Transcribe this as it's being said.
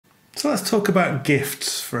So let's talk about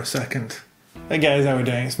gifts for a second. Hey guys, how are we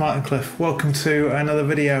doing? It's Martin Cliff. Welcome to another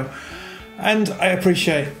video. And I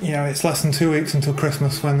appreciate, it's less than 2 weeks until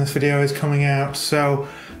Christmas when this video is coming out, so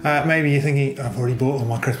maybe you're thinking, I've already bought all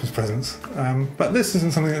my Christmas presents. But this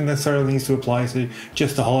isn't something that necessarily needs to apply to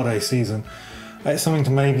just the holiday season. It's something to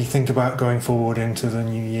maybe think about going forward into the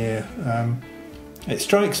new year. It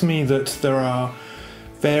strikes me that there are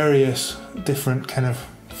various different kind of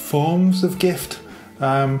forms of gift.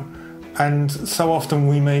 And so often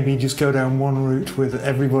we maybe just go down one route with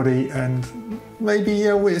everybody, and maybe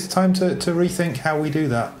it's time to rethink how we do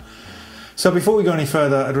that. So before we go any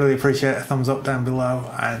further, I'd really appreciate a thumbs up down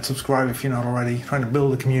below and subscribe if you're not already. Trying to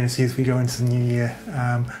build a community as we go into the new year,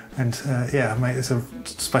 and make this a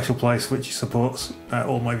special place which supports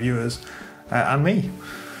all my viewers and me.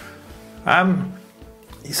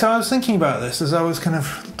 So I was thinking about this as I was kind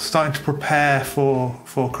of starting to prepare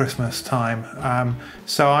for Christmas time.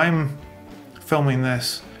 So I'm filming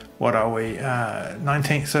this, what are we,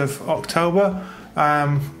 19th of October.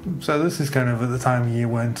 So this is kind of at the time of year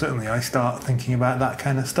when certainly I start thinking about that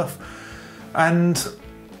kind of stuff. And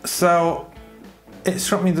so it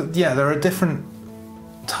struck me that, there are different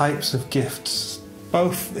types of gifts,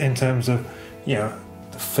 both in terms of,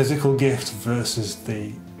 the physical gift versus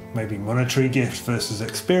the maybe monetary gift versus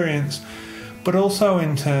experience, but also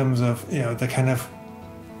in terms of, the kind of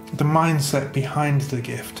the mindset behind the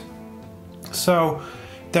gift. So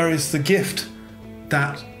there is the gift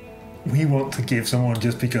that we want to give someone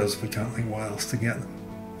just because we can't think what else to get them.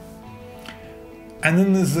 And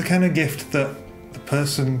then there's the kind of gift that the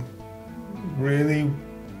person really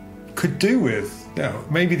could do with.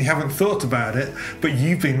 Maybe they haven't thought about it, but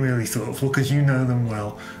you've been really thoughtful because you know them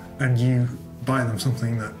well, and you buy them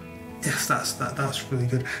something that, yes, that's really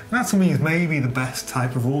good. And that to me is maybe the best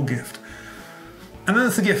type of all gift. And then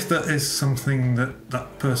there's the gift that is something that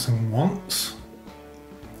that person wants.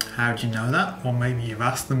 How do you know that? Or maybe you've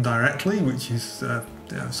asked them directly, which is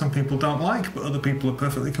some people don't like, but other people are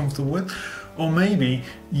perfectly comfortable with. Or maybe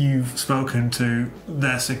you've spoken to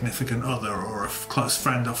their significant other or a close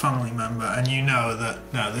friend or family member, and you know that,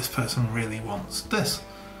 no, this person really wants this.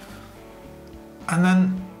 And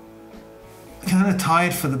then kind of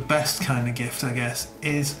tied for the best kind of gift, I guess,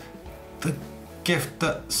 is the gift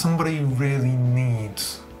that somebody really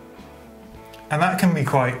needs. And that can be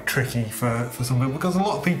quite tricky for some people, because a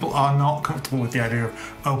lot of people are not comfortable with the idea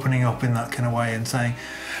of opening up in that kind of way and saying,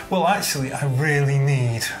 well, actually, I really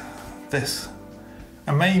need this.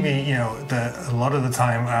 And maybe, a lot of the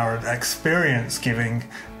time our experience giving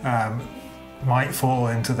might fall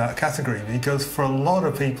into that category, because for a lot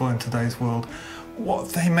of people in today's world, what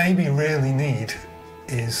they maybe really need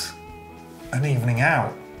is an evening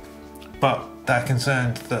out, but they're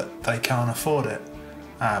concerned that they can't afford it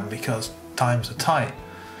because times are tight,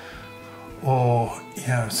 or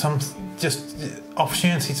some just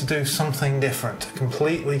opportunity to do something different, to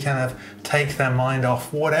completely kind of take their mind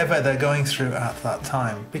off whatever they're going through at that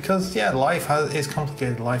time. Because life is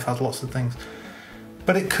complicated, life has lots of things,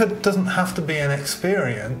 but it doesn't have to be an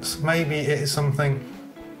experience. Maybe it is something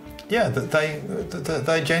that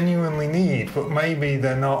they genuinely need, but maybe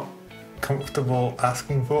they're not comfortable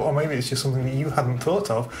asking for, or maybe it's just something that you hadn't thought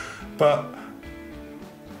of. But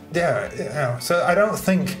so I don't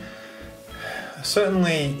think,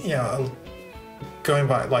 certainly, going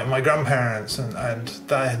back, like my grandparents and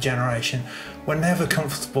their generation were never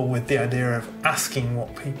comfortable with the idea of asking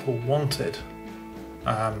what people wanted.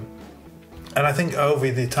 And I think over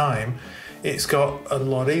the time, it's got a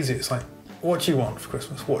lot easier. It's like, what do you want for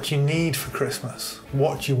Christmas? What do you need for Christmas?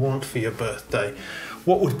 What do you want for your birthday?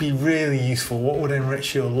 What would be really useful? What would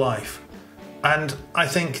enrich your life? And I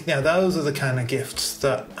think those are the kind of gifts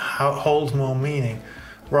that hold more meaning,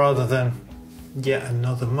 rather than yet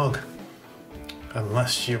another mug.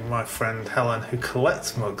 Unless you're my friend Helen, who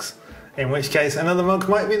collects mugs, in which case another mug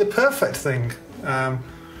might be the perfect thing.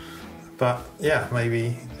 But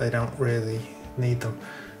maybe they don't really need them.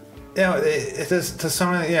 It is to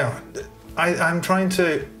some, I'm trying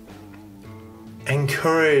to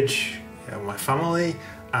encourage my family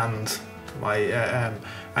and my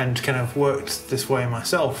and kind of worked this way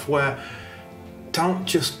myself, where don't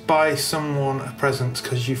just buy someone a present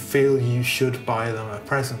because you feel you should buy them a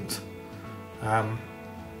present.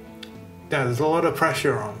 There's a lot of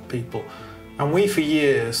pressure on people, and we for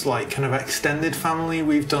years, like kind of extended family,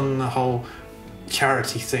 we've done the whole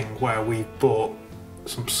charity thing where we bought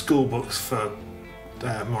some school books for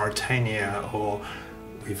Mauritania, or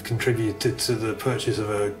we've contributed to the purchase of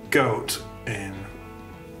a goat in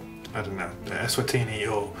I don't know, Eswatini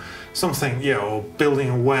or something, or building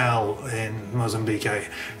a well in Mozambique.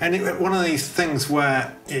 And one of these things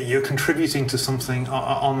where you're contributing to something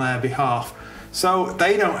on their behalf, so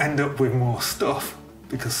they don't end up with more stuff,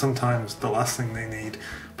 because sometimes the last thing they need,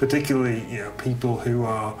 particularly people who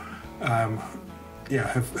are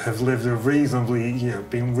have lived a reasonably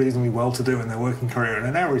been reasonably well to do in their working career and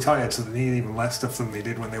are now retired, so they need even less stuff than they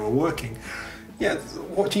did when they were working.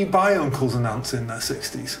 What do you buy uncles and aunts in their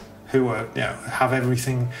 60s who are have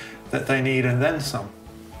everything that they need and then some?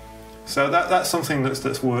 So that's something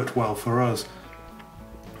that's worked well for us.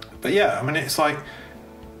 But I mean, it's like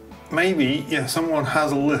maybe someone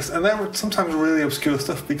has a list, and they're sometimes really obscure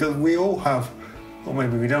stuff, because we all have, or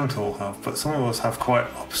maybe we don't all have, but some of us have quite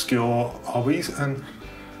obscure hobbies. And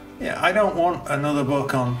I don't want another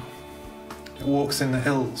book on walks in the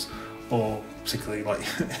hills, or particularly like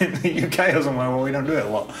in the UK or somewhere where we don't do it a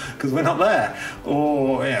lot because we're not there,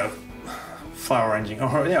 or flower arranging,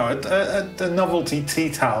 or a novelty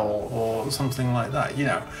tea towel or something like that.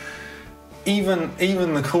 Even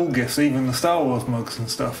the cool gifts, even the Star Wars mugs and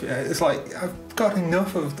stuff. It's like I've got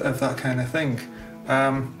enough of that kind of thing.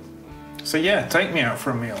 So take me out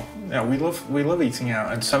for a meal. We love eating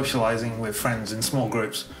out and socialising with friends in small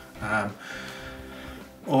groups.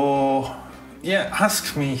 Or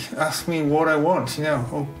ask me what I want.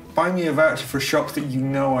 Or buy me a voucher for a shop that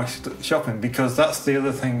I should shop in, because that's the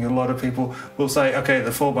other thing. A lot of people will say, okay,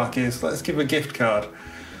 the fallback is let's give a gift card.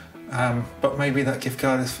 But maybe that gift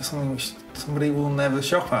card is for something which somebody will never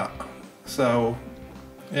shop at. So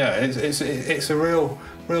it's a real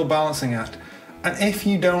balancing act. And if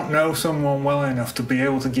you don't know someone well enough to be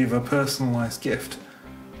able to give a personalised gift,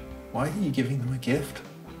 why are you giving them a gift?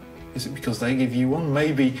 Is it because they give you one?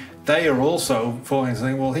 Maybe they are also falling into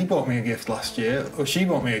saying, well, he bought me a gift last year, or she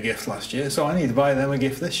bought me a gift last year, so I need to buy them a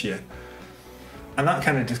gift this year. And that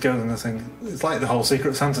kind of just goes into the thing. It's like the whole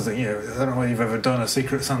Secret Santa thing. I don't know whether you've ever done a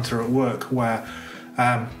Secret Santa at work where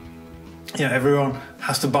everyone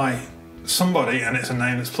has to buy somebody, and it's a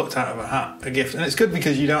name that's plucked out of a hat, a gift. And it's good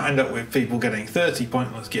because you don't end up with people getting 30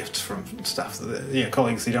 pointless gifts from staff,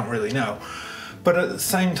 colleagues they don't really know. But at the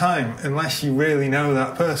same time, unless you really know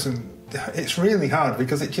that person, it's really hard,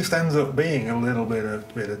 because it just ends up being a little bit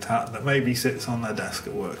of tat that maybe sits on their desk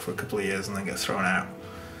at work for a couple of years and then gets thrown out.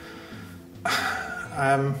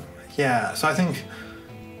 So I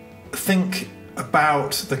think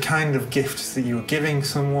about the kind of gifts that you're giving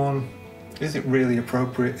someone. Is it really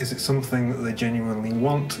appropriate? Is it something that they genuinely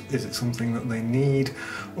want? Is it something that they need?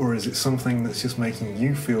 Or is it something that's just making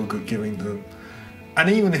you feel good giving them? And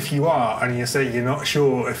even if you are, and you say you're not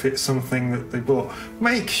sure if it's something that they bought,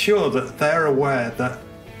 make sure that they're aware that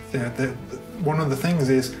one of the things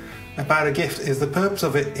is about a gift is the purpose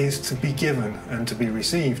of it is to be given and to be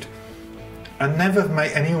received. And never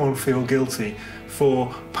make anyone feel guilty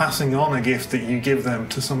for passing on a gift that you give them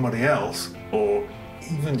to somebody else, or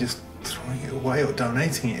even just throwing it away or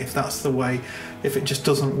donating it if that's the way, if it just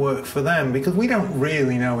doesn't work for them, because we don't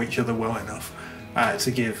really know each other well enough to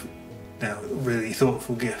give really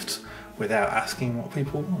thoughtful gifts without asking what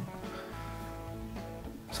people want.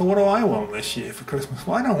 So what do I want this year for Christmas?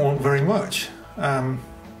 Well, I don't want very much. I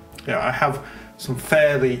have some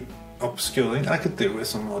fairly obscure things. I could do with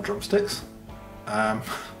some more drumsticks.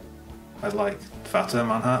 I'd like fatter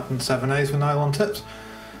Manhattan 7As with nylon tips.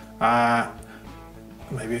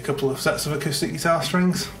 Maybe a couple of sets of acoustic guitar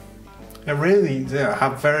strings. I really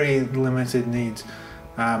have very limited needs.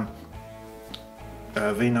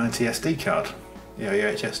 V90 SD card,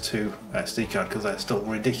 EHS2 SD card, because they're still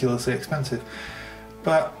ridiculously expensive.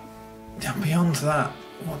 But beyond that,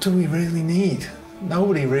 what do we really need?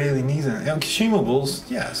 Nobody really needs it. Consumables,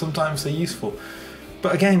 sometimes they're useful.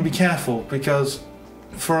 But again, be careful, because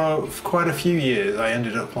for quite a few years I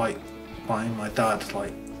ended up buying my dad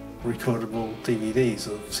recordable DVDs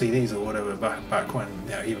or CDs or whatever back when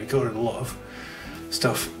he recorded a lot of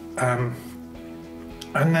stuff. And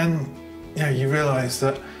then you realise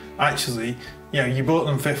that actually you bought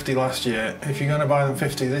them 50 last year. If you're going to buy them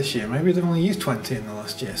 50 this year, maybe they've only used 20 in the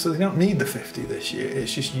last year, so they don't need the 50 this year.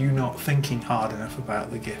 It's just you not thinking hard enough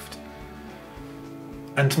about the gift.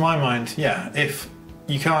 And to my mind, if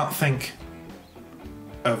you can't think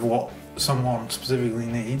of what someone specifically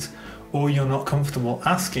needs, or you're not comfortable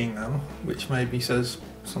asking them, which maybe says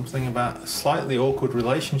something about a slightly awkward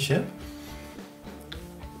relationship,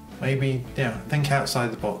 maybe think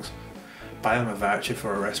outside the box. Buy them a voucher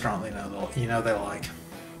for a restaurant they like,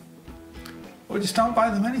 or just don't buy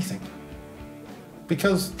them anything,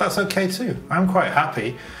 because that's okay too. I'm quite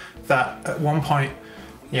happy that at one point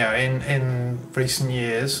Yeah, in recent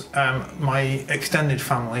years, my extended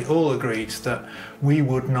family all agreed that we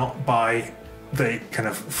would not buy the kind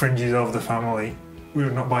of fringes of the family. We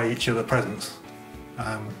would not buy each other presents,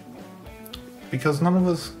 because none of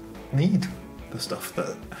us need the stuff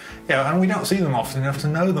that, yeah, and we don't see them often enough to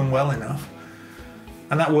know them well enough,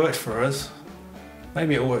 and that worked for us.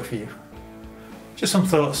 Maybe it'll work for you. Just some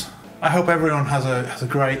thoughts. I hope everyone has a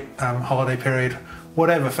great holiday period,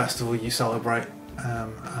 whatever festival you celebrate.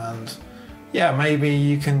 And yeah, maybe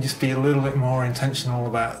you can just be a little bit more intentional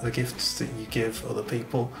about the gifts that you give other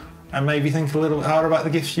people, and maybe think a little bit harder about the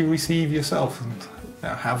gifts you receive yourself, and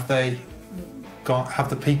have the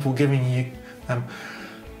people giving you them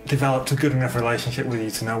developed a good enough relationship with you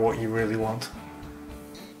to know what you really want.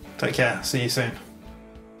 Take care, see you soon.